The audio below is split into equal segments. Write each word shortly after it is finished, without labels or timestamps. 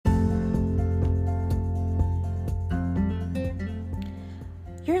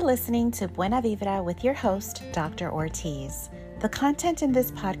You're listening to Buena Vibra with your host, Dr. Ortiz. The content in this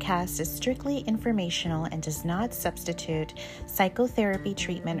podcast is strictly informational and does not substitute psychotherapy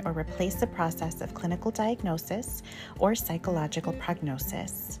treatment or replace the process of clinical diagnosis or psychological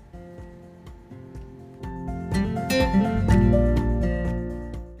prognosis.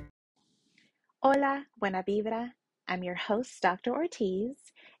 Hola, Buena Vibra. I'm your host, Dr. Ortiz,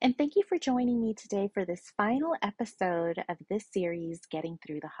 and thank you for joining me today for this final episode of this series, Getting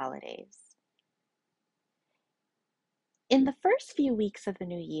Through the Holidays. In the first few weeks of the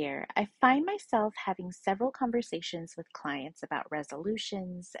new year, I find myself having several conversations with clients about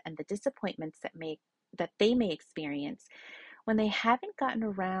resolutions and the disappointments that they may experience when they haven't gotten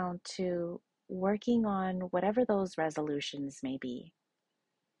around to working on whatever those resolutions may be.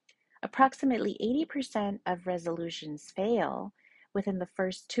 Approximately 80% of resolutions fail within the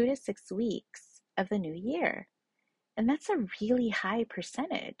first 2 to 6 weeks of the new year, and that's a really high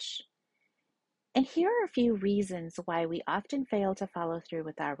percentage. And here are a few reasons why we often fail to follow through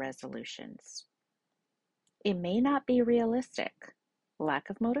with our resolutions. It may not be realistic, lack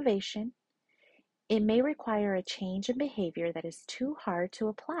of motivation. It may require a change in behavior that is too hard to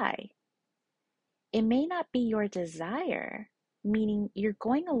apply. It may not be your desire, meaning you're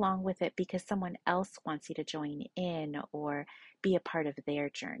going along with it because someone else wants you to join in or be a part of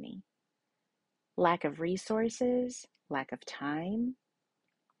their journey. Lack of resources, lack of time,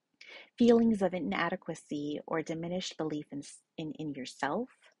 feelings of inadequacy or diminished belief in yourself,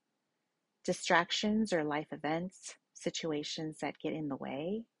 distractions or life events, situations that get in the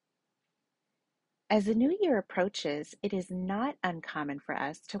way. As the new year approaches, it is not uncommon for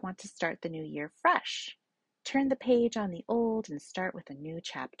us to want to start the new year fresh, turn the page on the old and start with a new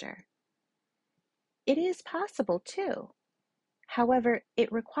chapter. It is possible too. However,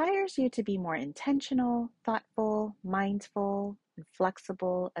 it requires you to be more intentional, thoughtful, mindful, and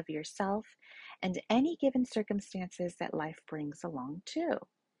flexible of yourself and any given circumstances that life brings along too.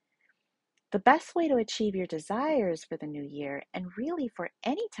 The best way to achieve your desires for the new year, and really for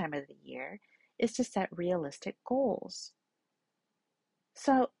any time of the year, is to set realistic goals.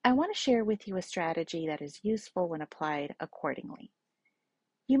 So, I want to share with you a strategy that is useful when applied accordingly.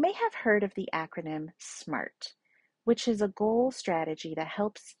 You may have heard of the acronym S.M.A.R.T, which is a goal strategy that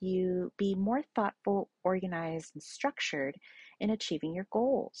helps you be more thoughtful, organized, and structured in achieving your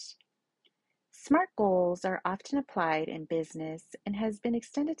goals. SMART goals are often applied in business and has been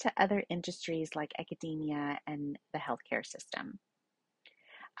extended to other industries like academia and the healthcare system.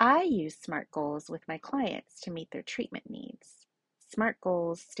 I use SMART goals with my clients to meet their treatment needs. SMART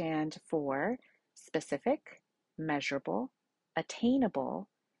goals stand for specific, measurable, attainable,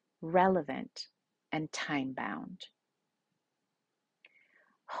 relevant, and time-bound.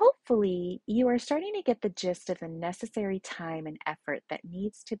 Hopefully, you are starting to get the gist of the necessary time and effort that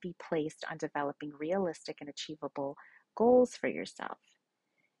needs to be placed on developing realistic and achievable goals for yourself.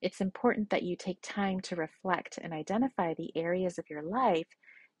 It's important that you take time to reflect and identify the areas of your life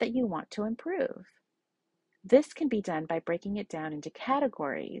that you want to improve. This can be done by breaking it down into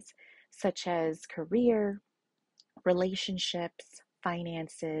categories such as career, relationships,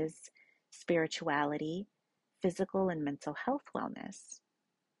 finances, spirituality, physical and mental health wellness.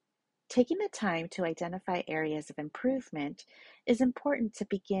 Taking the time to identify areas of improvement is important to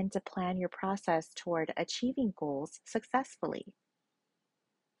begin to plan your process toward achieving goals successfully.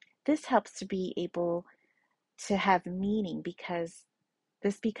 This helps to be able to have meaning because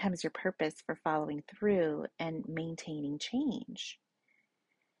this becomes your purpose for following through and maintaining change.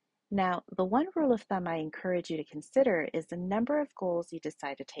 Now, the one rule of thumb I encourage you to consider is the number of goals you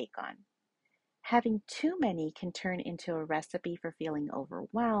decide to take on. Having too many can turn into a recipe for feeling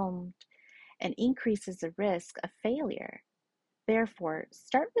overwhelmed and increases the risk of failure. Therefore,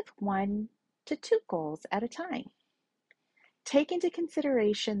 start with 1 to 2 goals at a time. Take into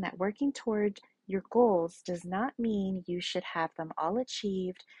consideration that working toward your goals does not mean you should have them all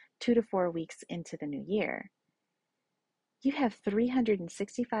achieved 2 to 4 weeks into the new year. You have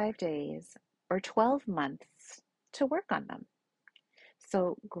 365 days or 12 months to work on them.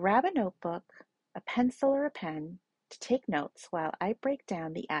 So grab a notebook, a pencil, or a pen to take notes while I break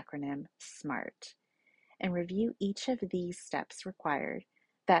down the acronym SMART and review each of these steps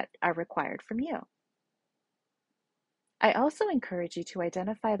that are required from you. I also encourage you to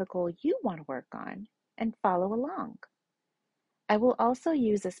identify the goal you want to work on and follow along. I will also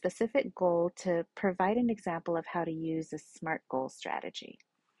use a specific goal to provide an example of how to use a SMART goal strategy.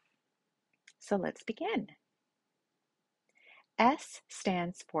 So let's begin. S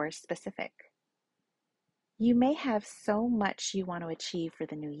stands for specific. You may have so much you want to achieve for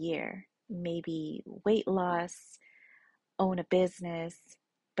the new year. Maybe weight loss, own a business,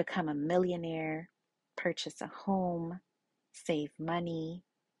 become a millionaire, purchase a home, save money,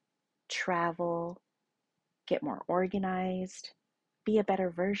 travel, get more organized, be a better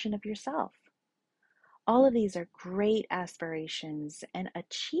version of yourself. All of these are great aspirations and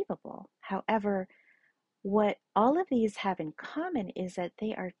achievable. However, what all of these have in common is that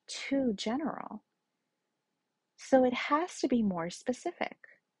they are too general. So it has to be more specific.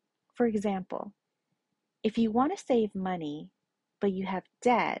 For example, if you want to save money, but you have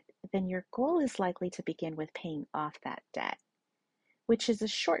debt, then your goal is likely to begin with paying off that debt, which is a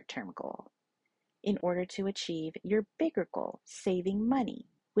short-term goal, in order to achieve your bigger goal, saving money,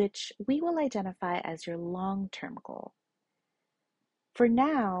 which we will identify as your long-term goal. For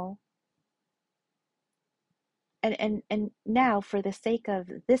now, and now for the sake of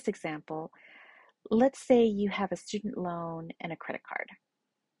this example, let's say you have a student loan and a credit card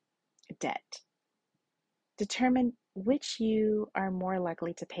debt. Determine which you are more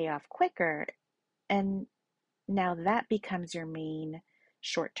likely to pay off quicker, and now that becomes your main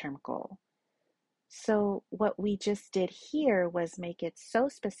short-term goal. So what we just did here was make it so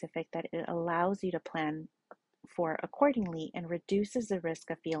specific that it allows you to plan for accordingly and reduces the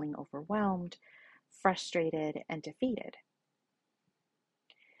risk of feeling overwhelmed, frustrated, and defeated.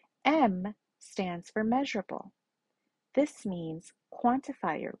 M stands for measurable. This means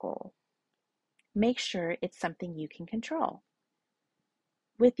quantify your goal. Make sure it's something you can control.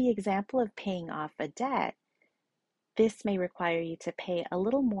 With the example of paying off a debt, this may require you to pay a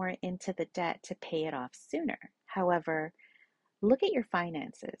little more into the debt to pay it off sooner. However, look at your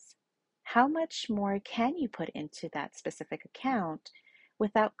finances. How much more can you put into that specific account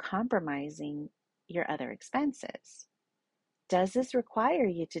without compromising your other expenses? Does this require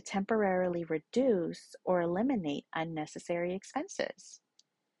you to temporarily reduce or eliminate unnecessary expenses?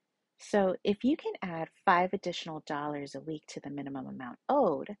 So if you can add $5 additional a week to the minimum amount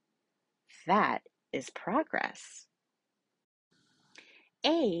owed, that is progress.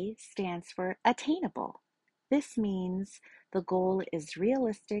 A stands for attainable. This means the goal is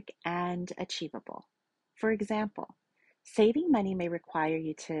realistic and achievable. For example, saving money may require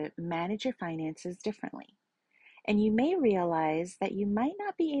you to manage your finances differently, and you may realize that you might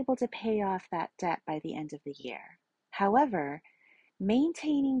not be able to pay off that debt by the end of the year. However,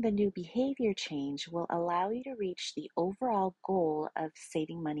 maintaining the new behavior change will allow you to reach the overall goal of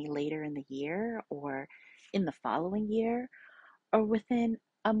saving money later in the year or in the following year or within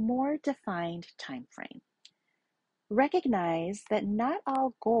a more defined time frame. Recognize that not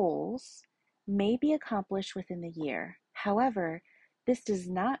all goals may be accomplished within the year. However, this does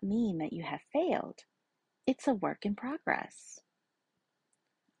not mean that you have failed. It's a work in progress.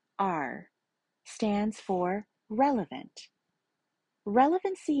 R stands for relevant.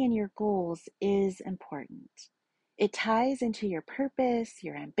 Relevancy in your goals is important. It ties into your purpose,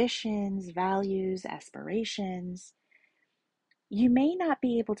 your ambitions, values, aspirations. You may not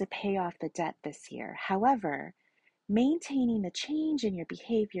be able to pay off the debt this year. However, maintaining the change in your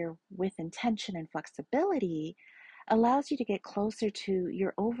behavior with intention and flexibility allows you to get closer to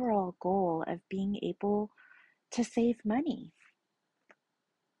your overall goal of being able to save money.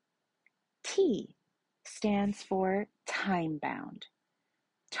 T stands for time bound.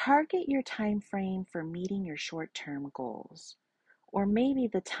 Target your time frame for meeting your short-term goals. Or maybe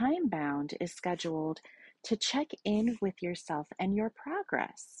the time bound is scheduled to check in with yourself and your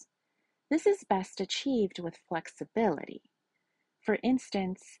progress. This is best achieved with flexibility. For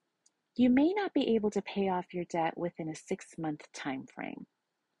instance, you may not be able to pay off your debt within a 6-month time frame.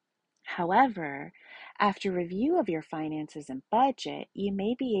 However, after review of your finances and budget, you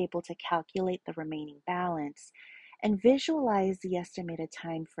may be able to calculate the remaining balance and visualize the estimated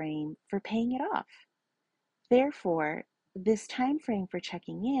time frame for paying it off. Therefore, this time frame for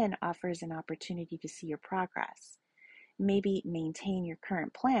checking in offers an opportunity to see your progress, maybe maintain your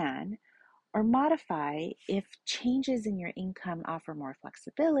current plan, or modify if changes in your income offer more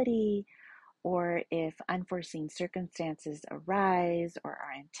flexibility, or if unforeseen circumstances arise or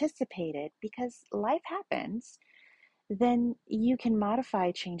are anticipated because life happens, then you can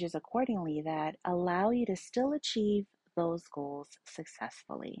modify changes accordingly that allow you to still achieve those goals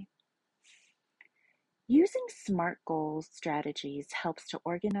successfully. Using SMART goals strategies helps to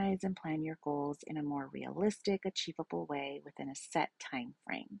organize and plan your goals in a more realistic, achievable way within a set time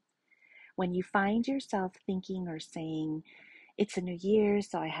frame. When you find yourself thinking or saying, "It's a new year,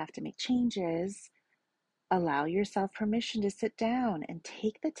 so I have to make changes," allow yourself permission to sit down and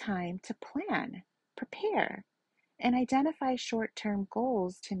take the time to plan, prepare, and identify short-term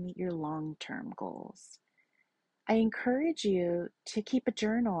goals to meet your long-term goals. I encourage you to keep a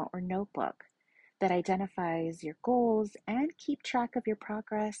journal or notebook. that identifies your goals and keep track of your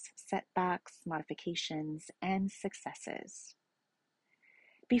progress, setbacks, modifications, and successes.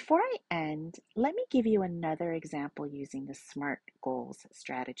 Before I end, let me give you another example using the SMART goals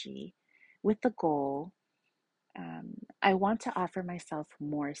strategy. With the goal, I want to offer myself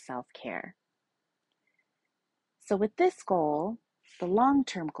more self-care. So with this goal, the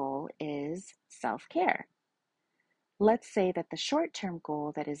long-term goal is self-care. Let's say that the short-term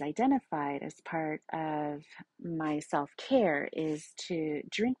goal that is identified as part of my self-care is to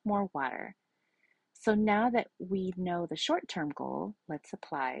drink more water. So now that we know the short-term goal, let's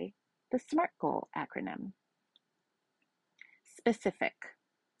apply the SMART goal acronym. Specific.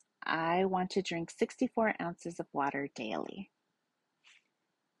 I want to drink 64 ounces of water daily.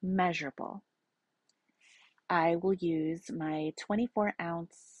 Measurable. I will use my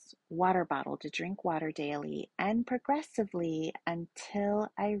 24-ounce water bottle to drink water daily and progressively until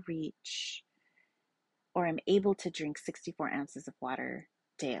I reach or am able to drink 64 ounces of water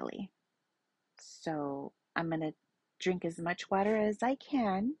daily. So I'm going to drink as much water as I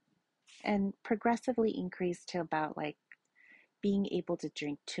can and progressively increase to about like being able to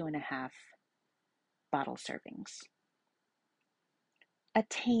drink 2.5 bottle servings.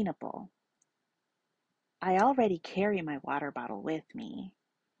 Attainable. I already carry my water bottle with me.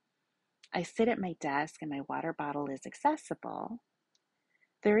 I sit at my desk and my water bottle is accessible.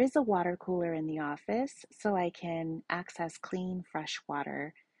 There is a water cooler in the office, so I can access clean, fresh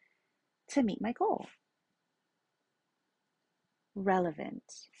water to meet my goal. Relevant.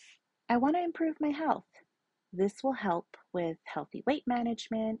 I want to improve my health. This will help with healthy weight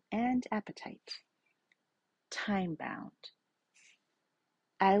management and appetite. Time-bound.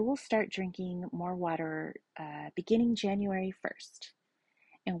 I will start drinking more water beginning January 1st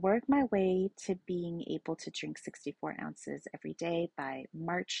and work my way to being able to drink 64 ounces every day by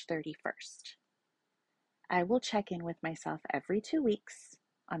March 31st. I will check in with myself every 2 weeks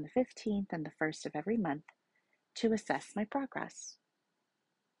on the 15th and the 1st of every month to assess my progress.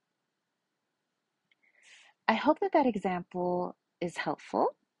 I hope that example is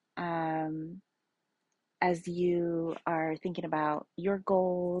helpful as you are thinking about your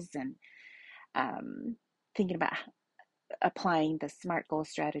goals and thinking about applying the SMART goal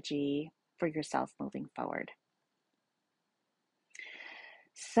strategy for yourself moving forward.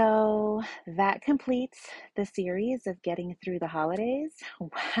 So that completes the series of getting through the holidays. Wow.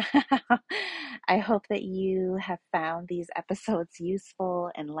 I hope that you have found these episodes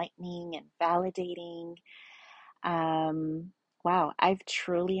useful, enlightening, and validating. Wow, I've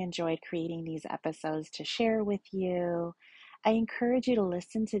truly enjoyed creating these episodes to share with you. I encourage you to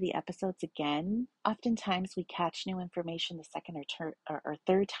listen to the episodes again. Oftentimes we catch new information the second or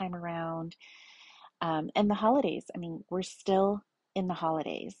third time around. And the holidays, I mean, we're still in the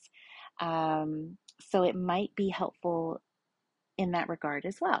holidays. So it might be helpful in that regard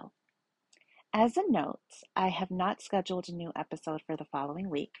as well. As a note, I have not scheduled a new episode for the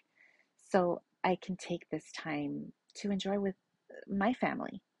following week, so I can take this time to enjoy with my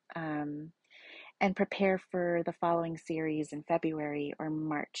family and prepare for the following series in February or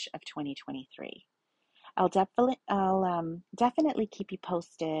March of 2023. I'll definitely keep you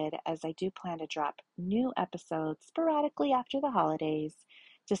posted as I do plan to drop new episodes sporadically after the holidays,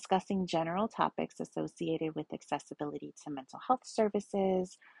 discussing general topics associated with accessibility to mental health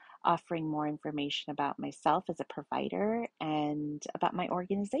services, offering more information about myself as a provider and about my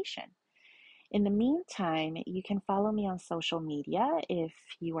organization. In the meantime, you can follow me on social media if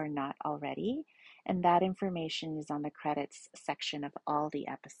you are not already, and that information is on the credits section of all the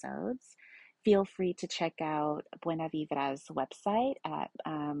episodes. Feel free to check out Buena Vibra's website at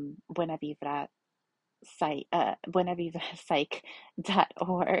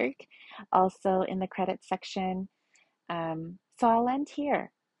buenavibrapsych.org, also in the credits section. So I'll end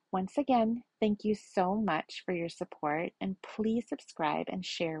here. Once again, thank you so much for your support, and please subscribe and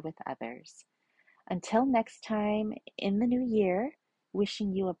share with others. Until next time in the new year,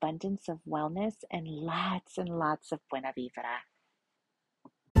 wishing you abundance of wellness and lots of buena vibra.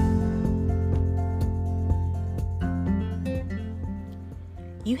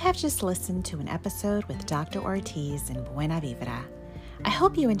 You have just listened to an episode with Dr. Ortiz and Buena Vibra. I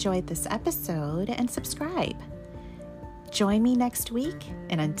hope you enjoyed this episode and subscribe. Join me next week,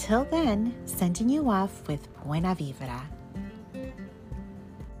 and until then, sending you off with Buena Vibra.